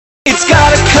It's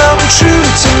gotta come true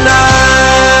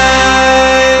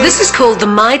tonight. This is called the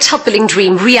My Top Billing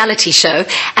Dream reality show,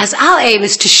 as our aim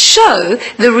is to show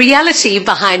the reality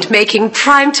behind making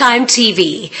primetime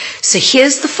TV. So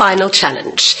here's the final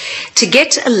challenge. To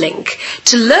get a link,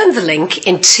 to learn the link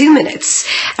in 2 minutes,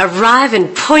 arrive in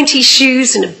pointy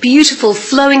shoes and a beautiful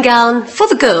flowing gown for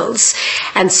the girls,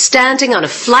 and standing on a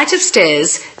flight of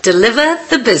stairs, deliver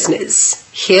the business.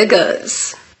 Here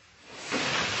goes.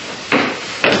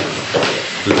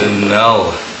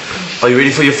 Lynelle, are you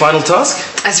ready for your final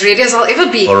task? As ready as I'll ever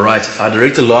be. All right, our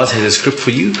director Lars has a script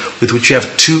for you with which you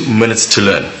have 2 minutes to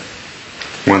learn.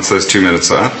 Once those 2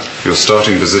 minutes are up, your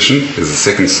starting position is the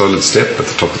second solid step at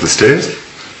the top of the stairs.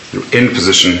 Your end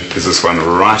position is this one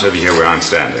right over here where I'm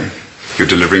standing. You're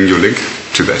delivering your link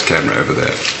to that camera over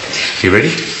there. You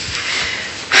ready?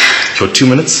 Your 2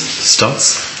 minutes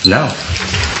starts now.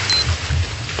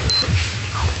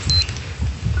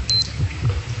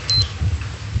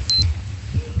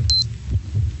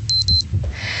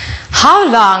 How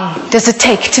long does it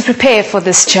take to prepare for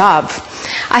this job?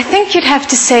 I think you'd have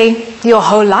to say your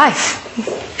whole life.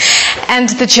 And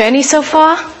the journey so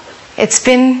far? It's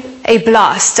been a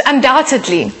blast,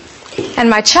 undoubtedly.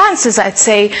 And my chances, I'd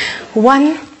say,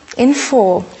 1 in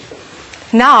 4.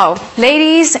 Now,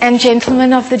 ladies and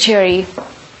gentlemen of the jury,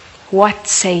 what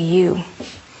say you?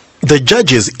 The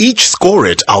judges each score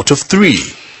it out of 3.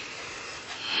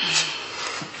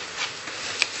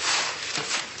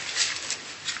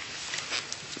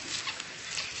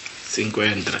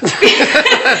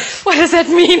 What does that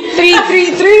mean?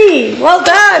 333. Well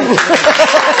done.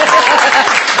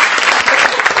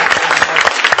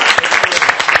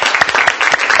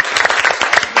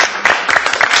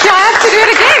 Do I have to do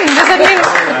it again? Does that mean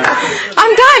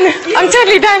I'm done? I'm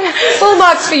totally done. Full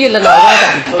marks for you, Lynelle.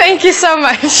 Well done. Thank you so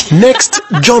much. Next,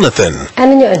 Jonathan.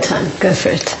 And in your own time, go for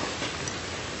it.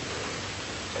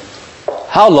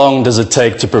 How long does it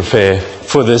take to prepare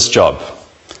for this job?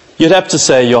 You'd have to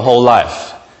say your whole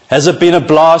life. Has it been a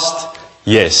blast?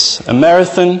 Yes. A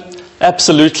marathon?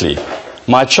 Absolutely.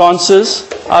 My chances?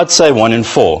 I'd say 1 in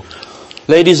 4.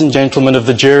 Ladies and gentlemen of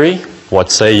the jury,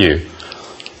 what say you?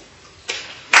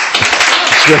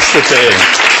 Just at the end.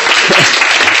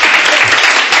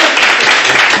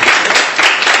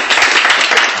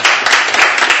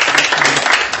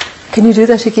 Can you do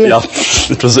that again? Yeah,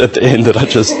 it was at the end that I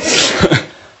just...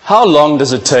 How long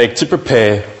does it take to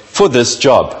prepare for this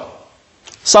job?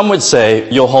 Some would say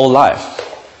your whole life.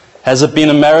 Has it been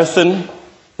a marathon?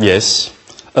 Yes.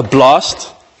 A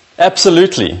blast?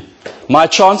 Absolutely. My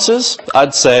chances?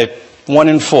 I'd say 1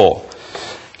 in 4.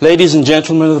 Ladies and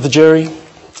gentlemen of the jury,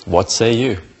 what say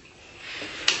you?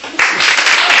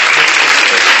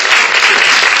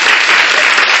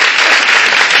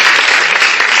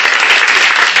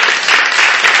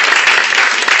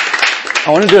 I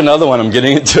want to do another one. I'm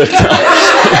getting into it now.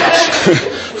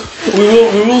 We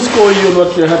will score you on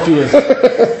what you're happy with.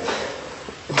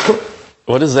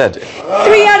 What is that?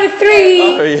 3 out of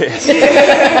 3. Oh,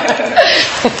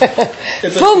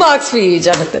 yes. Full marks for you,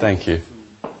 Jonathan. Thank you.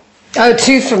 Oh,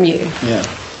 2 from you. Yeah.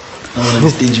 I'm going to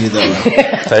stinge you with that one.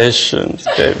 Patience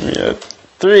gave me a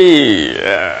 3.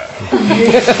 Yeah.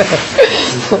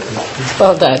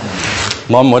 Well done.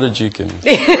 Mom, what did you give me?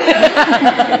 3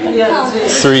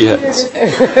 hits.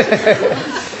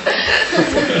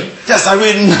 Yes, I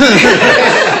win.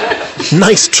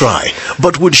 Nice try,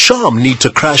 but would Sham need to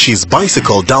crash his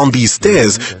bicycle down these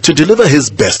stairs to deliver his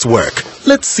best work?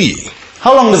 Let's see.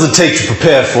 How long does it take to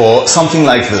prepare for something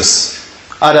like this?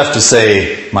 I'd have to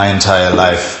say my entire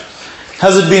life.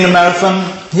 Has it been a marathon?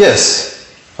 Yes.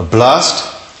 A blast?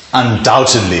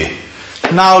 Undoubtedly.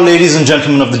 Now, ladies and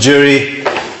gentlemen of the jury,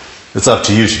 it's up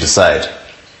to you to decide.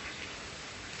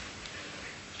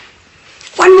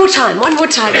 One more time.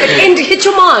 At the end, hit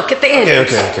your mark at the end.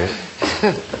 Okay.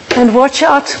 And watch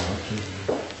out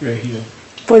Right here.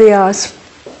 for the eyes.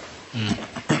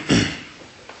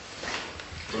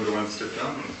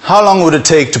 How long would it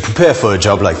take to prepare for a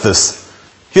job like this?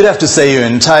 You'd have to say your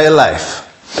entire life.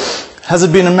 Has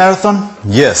it been a marathon?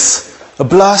 Yes. A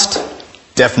blast?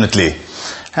 Definitely.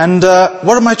 And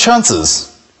what are my chances?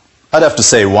 I'd have to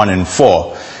say 1 in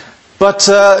 4. But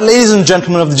ladies and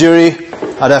gentlemen of the jury,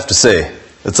 I'd have to say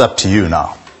it's up to you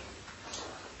now.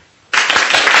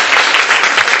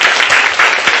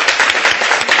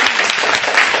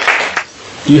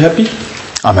 You happy?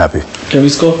 I'm happy. Can we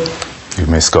score? You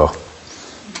may score.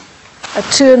 A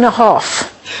 2.5.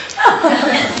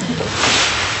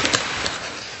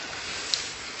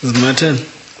 It's my turn.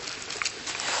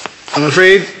 I'm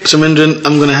afraid, Shamendran,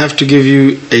 I'm going to have to give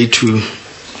you a 2.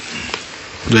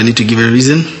 Do I need to give a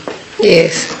reason?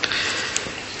 Yes.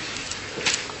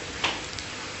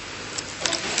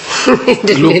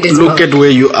 Look at where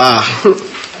you are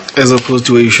as opposed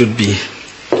to where you should be.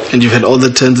 And you've had all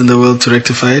the turns in the world to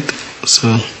rectify it. So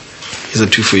here's a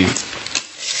 2 for you.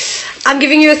 I'm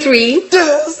giving you a 3.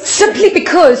 Simply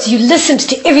because you listened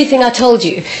to everything I told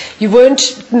you. You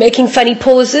weren't making funny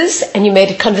pauses and you made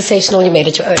it conversational, you made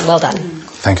it your own. Well done.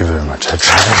 Thank you very much. I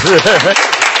tried.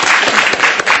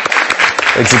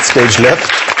 Exit stage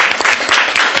left.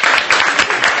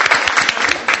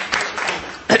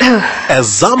 As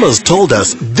Zama's told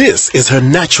us, this is her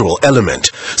natural element.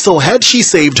 So had she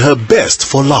saved her best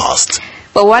for last?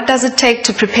 But what does it take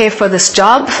to prepare for this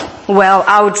job? Well,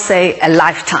 I would say a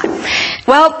lifetime.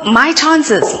 Well, my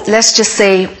chances, let's just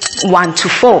say 1 to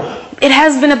 4. It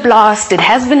has been a blast, it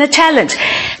has been a challenge.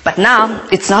 But now,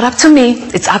 it's not up to me,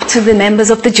 it's up to the members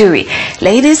of the jury.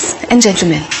 Ladies and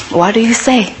gentlemen, what do you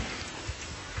say?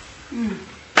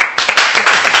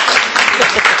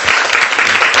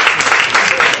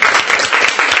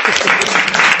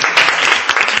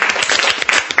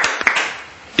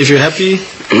 If you're happy,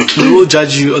 we will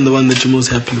judge you on the one that you're most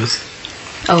happy with.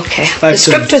 Okay. The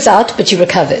script was out, but you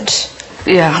recovered.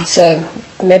 Yeah. So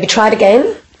maybe try it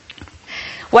again.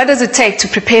 What does it take to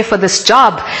prepare for this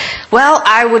job? Well,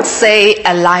 I would say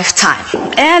a lifetime.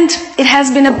 And it has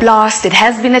been a blast, it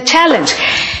has been a challenge.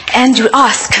 And you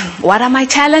ask, what are my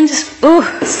challenges? Oh,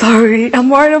 sorry, I'm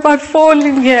worried about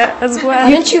falling here as well. Why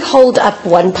don't you hold up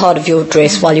one part of your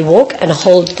dress while you walk and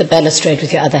hold the balustrade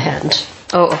with your other hand?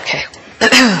 Oh, okay.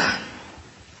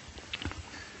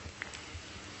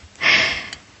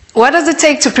 What does it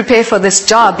take to prepare for this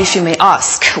job, if you may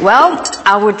ask? Well,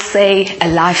 I would say a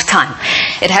lifetime.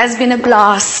 It has been a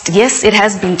blast. Yes, it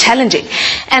has been challenging.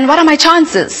 And what are my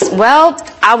chances? Well,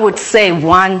 I would say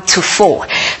 1 to 4.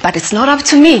 But it's not up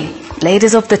to me.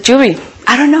 Ladies of the jury,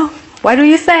 I don't know. What do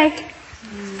you say?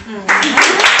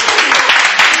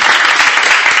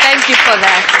 Thank you for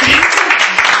that.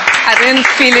 I didn't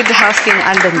feel it husking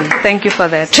under me. Thank you for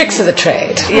that. Tricks of the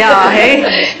trade. Yeah, hey?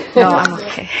 No, I'm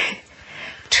okay.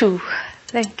 2.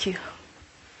 Thank you.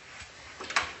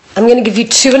 I'm going to give you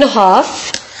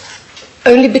 2.5,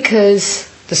 only because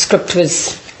the script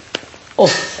was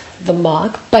off the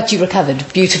mark, but you recovered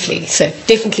beautifully. So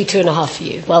definitely 2.5 for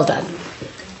you. Well done.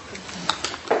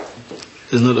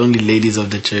 There's not only ladies of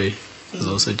the jury, there's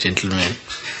also gentlemen.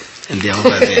 And they're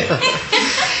over there.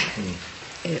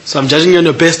 So I'm judging you on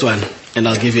your best one, and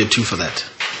I'll give you a 2 for that.